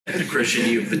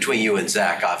Christian, between you and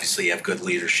Zach, obviously you have good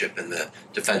leadership in the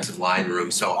defensive line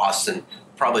room. So Austin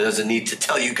probably doesn't need to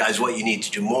tell you guys what you need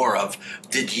to do more of.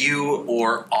 Did you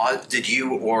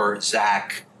or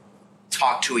Zach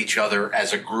talk to each other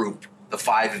as a group, the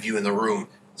five of you in the room,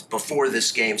 before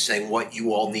this game, saying what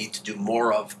you all need to do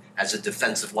more of as a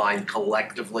defensive line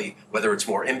collectively, whether it's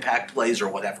more impact plays or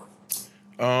whatever?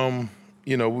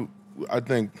 You know, I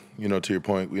think, to your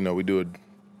point, we do a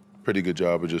pretty good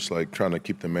job of just like trying to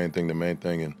keep the main thing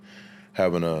and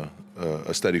having a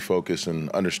steady focus and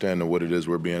understanding what it is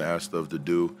we're being asked of to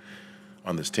do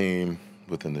on this team,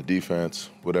 within the defense,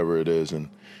 whatever it is. And,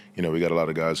 we got a lot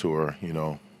of guys who are,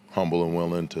 humble and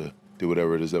willing to do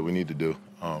whatever it is that we need to do.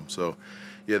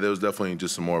 Yeah, there was definitely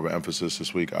just some more of an emphasis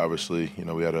this week. Obviously,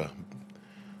 we had a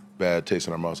bad taste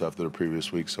in our mouths after the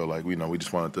previous week. So, we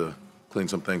just wanted to clean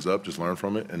some things up, just learn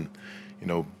from it, and,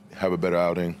 have a better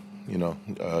outing,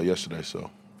 yesterday. So. What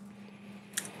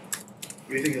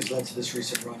do you think has led to this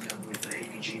recent run with the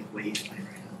ABG and the way he's playing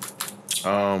right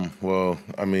now? Well,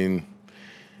 I mean,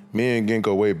 me and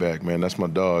Ginkgo way back, man. That's my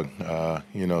dog.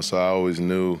 So I always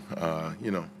knew,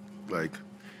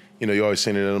 you always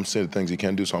seen it in him, see the things he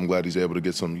can do. So I'm glad he's able to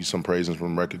get some praise and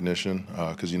some recognition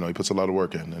because, he puts a lot of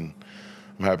work in. And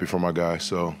I'm happy for my guy.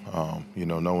 So,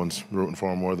 no one's rooting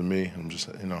for him more than me. I'm just,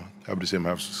 happy to see him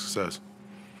have success.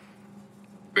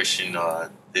 Christian,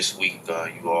 this week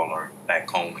you all are back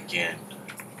home again.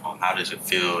 How does it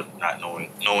feel not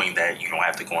knowing that you don't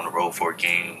have to go on the road for a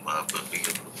game, but be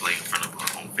able to play in front of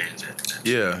home fans?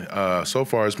 Yeah, so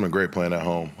far it's been great playing at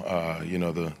home.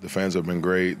 The fans have been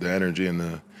great. The energy in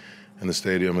the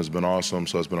stadium has been awesome,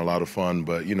 so it's been a lot of fun.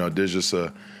 But, there's just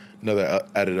another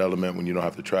added element when you don't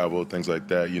have to travel, things like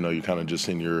that. You're kind of just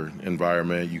in your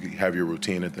environment. You have your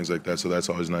routine and things like that. So that's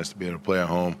always nice to be able to play at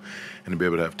home and to be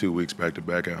able to have 2 weeks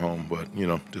back-to-back at home. But,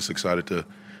 just excited to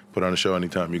put on a show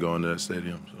anytime you go into that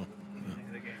stadium. So.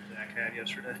 The game Zach had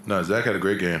yesterday? No, Zach had a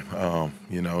great game.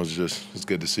 It's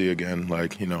good to see again.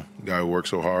 Guy who works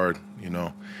so hard.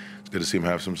 It's good to see him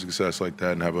have some success like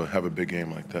that and have a big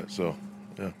game like that. So,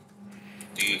 yeah.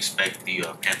 Do you expect the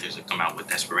Panthers to come out with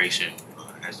desperation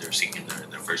as they're seeking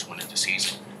their first win of the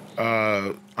season?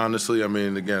 Honestly, I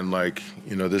mean, again,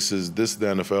 this is the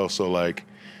NFL.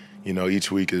 So,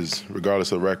 each week is,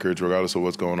 regardless of records, regardless of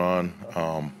what's going on,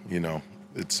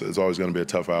 it's always going to be a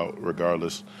tough out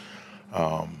regardless.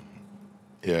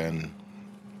 And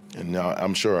now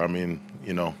I'm sure,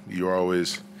 you're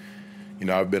always,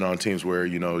 I've been on teams where,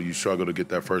 you struggle to get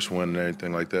that first win and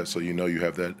anything like that. So, you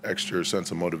have that extra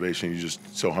sense of motivation. You're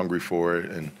just so hungry for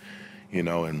it. And,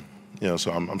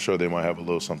 so I'm sure they might have a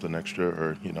little something extra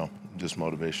or, just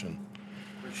motivation.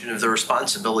 Have the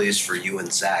responsibilities for you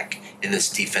and Zach in this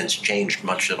defense changed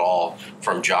much at all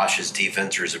from Josh's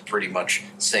defense, or is it pretty much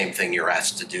the same thing you're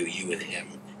asked to do, you and him,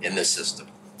 in this system?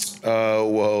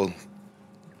 Well,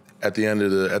 at the end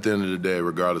of the day,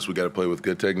 regardless, we got to play with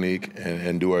good technique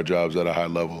and do our jobs at a high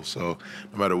level. So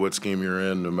no matter what scheme you're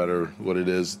in, no matter what it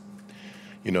is,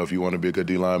 if you want to be a good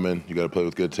D lineman, you got to play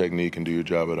with good technique and do your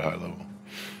job at a high level.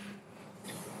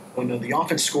 When the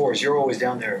offense scores, you're always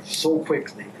down there so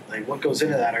quickly. What goes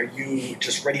into that? Are you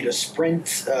just ready to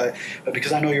sprint?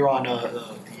 Because I know you're on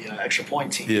the extra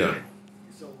point team. Yeah.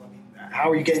 So, how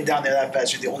are you getting down there that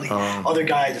fast? You're the only other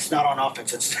guy that's not on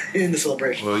offense that's in the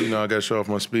celebration. Well, I got to show off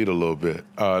my speed a little bit.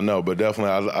 No, but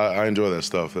definitely I enjoy that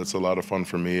stuff. That's a lot of fun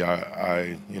for me.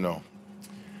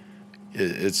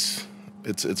 It's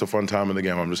a fun time in the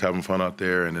game. I'm just having fun out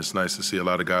there, and it's nice to see a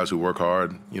lot of guys who work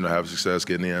hard, have success,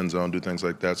 get in the end zone, do things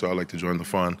like that. So I like to join the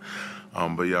fun.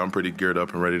 But yeah, I'm pretty geared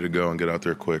up and ready to go and get out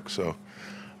there quick. So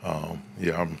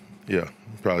I'm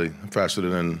probably faster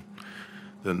than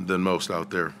most out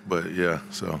there. But yeah,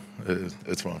 so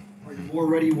it's fun. Are you more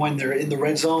ready when they're in the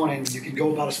red zone and you can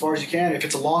go about as far as you can? If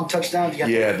it's a long touchdown, you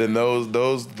got then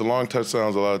the long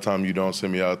touchdowns, a lot of time you don't see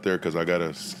me out there because I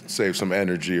gotta save some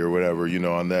energy or whatever.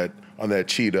 On that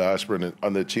cheetah, I sprinted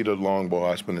on the cheetah long ball.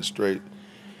 I sprinted straight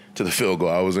to the field goal.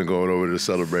 I wasn't going over to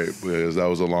celebrate because that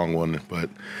was a long one, but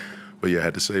yeah, I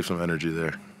had to save some energy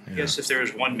there. Yeah. I guess if there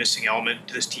was one missing element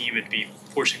to this team, it'd be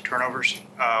forcing turnovers.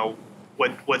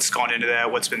 What's gone into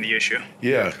that? What's been the issue?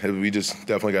 Yeah, we just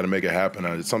definitely got to make it happen.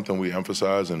 It's something we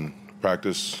emphasize and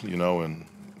practice, and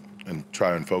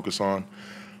try and focus on.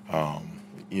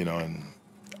 And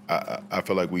I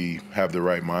feel like we have the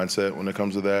right mindset when it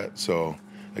comes to that. So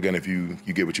again, if you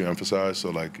get what you emphasize,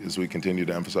 so as we continue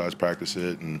to emphasize, practice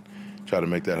it, and try to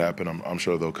make that happen, I'm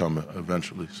sure they'll come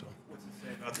eventually. So. What's it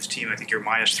say about this team? I think you're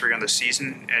 -3 on the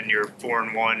season, and you're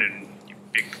 4-1, and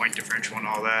big point differential and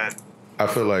all that. I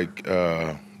feel like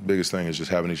biggest thing is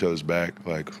just having each other's back.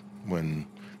 When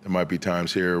there might be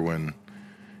times here when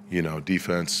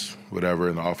defense, whatever,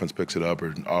 and the offense picks it up,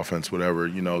 or offense,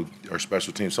 whatever, or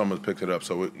special teams, someone picks it up.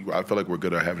 So I feel like we're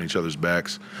good at having each other's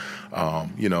backs,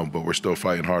 but we're still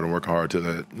fighting hard and working hard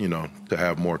to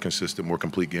have more consistent, more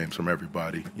complete games from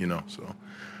everybody, So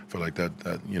I feel like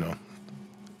that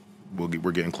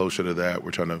we're getting closer to that.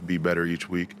 We're trying to be better each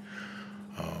week,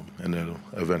 and it'll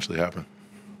eventually happen.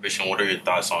 Christian, what are your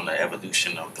thoughts on the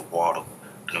evolution of the waddle?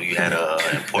 I know you had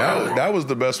an important that was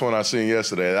the best one I seen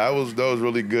yesterday. That was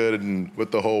really good, and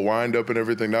with the whole wind up and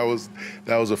everything, that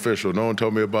was official. No one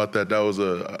told me about that. That was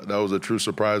a true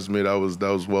surprise to me. That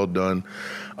was well done.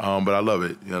 But I love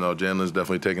it. Jalen's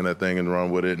definitely taking that thing and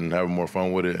run with it and having more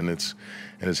fun with it, and it's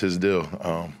his deal.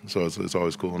 So it's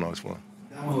always cool and always fun.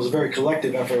 That one was very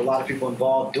collective after a lot of people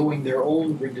involved doing their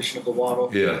own rendition of the waddle.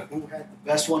 Yeah. Who had the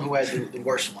best one? Who had the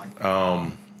worst one?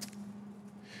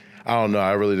 I don't know.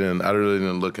 I really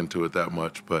didn't look into it that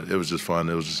much, but it was just fun.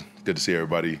 It was just good to see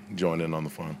everybody join in on the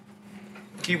fun.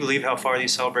 Can you believe how far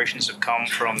these celebrations have come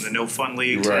from the no fun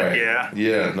league? Right.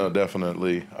 Yeah. No,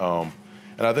 definitely. And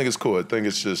I think it's cool. I think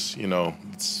it's just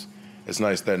it's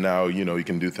nice that now you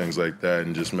can do things like that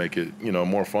and just make it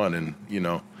more fun, and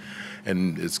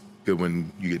and it's good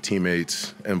when you get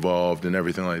teammates involved and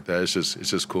everything like that. It's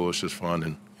just cool. It's just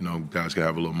fun, and guys can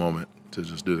have a little moment to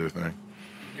just do their thing.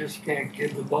 Just can't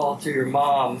give the ball to your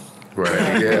mom.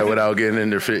 Right. Yeah, without getting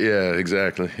interfered. Yeah,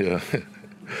 exactly. Yeah.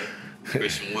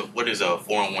 Christian, what is a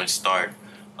 4-1 start?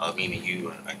 Meaning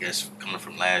you, I guess, coming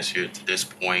from last year to this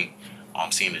point,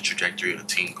 seeing the trajectory of the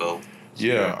team go.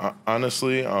 Yeah,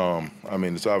 honestly,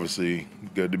 it's obviously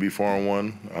good to be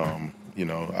 4-1.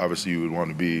 Obviously you would want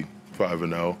to be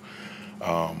 5-0.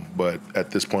 But at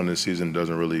this point in the season, it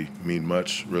doesn't really mean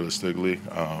much, realistically.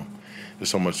 There's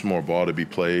so much more ball to be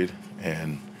played,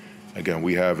 and again,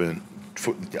 we haven't.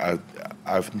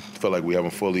 I feel like we haven't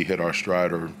fully hit our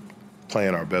stride or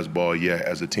playing our best ball yet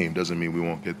as a team. Doesn't mean we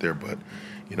won't get there, but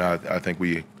I think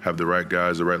we have the right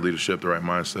guys, the right leadership, the right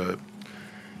mindset.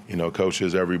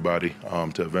 Coaches, everybody,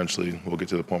 to eventually we'll get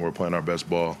to the point where we're playing our best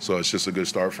ball. So it's just a good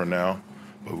start for now,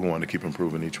 but we want to keep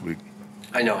improving each week.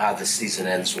 I know how the season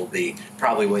ends will be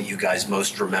probably what you guys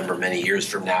most remember many years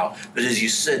from now. But as you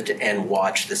sit and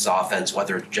watch this offense,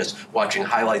 whether it's just watching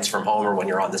highlights from home or when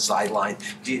you're on the sideline,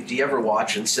 do you ever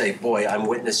watch and say, boy, I'm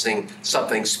witnessing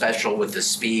something special with the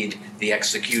speed, the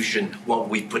execution, what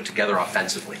we put together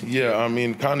offensively? Yeah,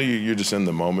 kind of you're just in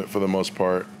the moment for the most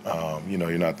part.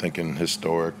 You're not thinking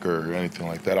historic or anything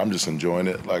like that. I'm just enjoying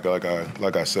it. Like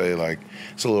I say,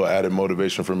 it's a little added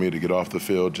motivation for me to get off the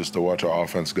field just to watch our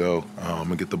offense go.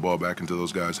 And get the ball back into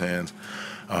those guys' hands,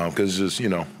 because it's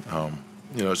just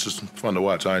it's just fun to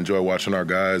watch. I enjoy watching our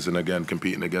guys, and again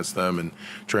competing against them in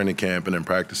training camp and in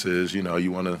practices.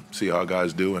 You want to see how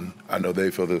guys do, and I know they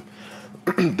feel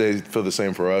the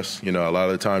same for us. A lot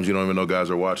of the times you don't even know guys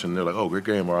are watching. They're like, "Oh, great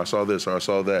game," or "I saw this," or "I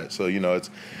saw that." So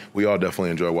we all definitely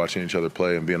enjoy watching each other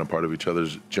play and being a part of each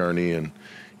other's journey, and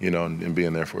and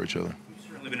being there for each other.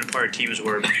 Been a part of teams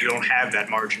where you don't have that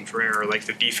margin for error. Like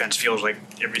the defense feels like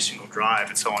every single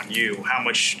drive it's on you. How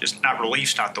much is not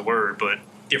relief's not the word, but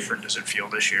different does it feel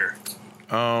this year?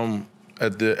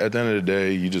 At the end of the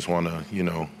day, you just want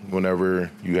to, whenever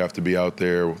you have to be out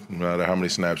there, no matter how many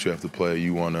snaps you have to play,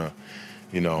 you want to,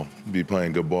 be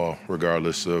playing good ball,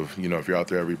 regardless of, if you're out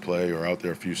there every play or out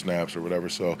there a few snaps or whatever.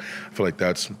 So I feel like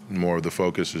that's more of the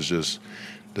focus. Is just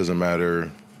doesn't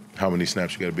matter how many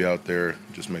snaps you got to be out there.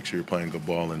 Just make sure you're playing good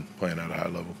ball and playing at a high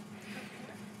level.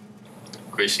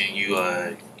 Christian, you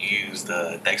used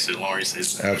Dexter Lawrence's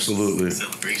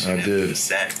celebration. I did. The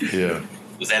sack. Yeah.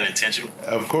 Was that intentional?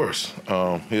 Of course.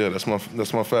 Yeah, that's my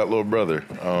fat little brother.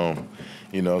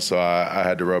 So I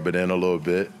had to rub it in a little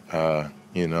bit.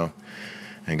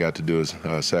 And got to do his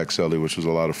sack celly, which was a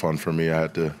lot of fun for me. I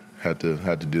had to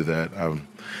do that.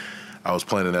 I was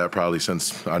planning that probably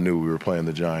since I knew we were playing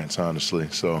the Giants, honestly.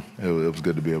 So it was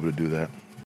good to be able to do that.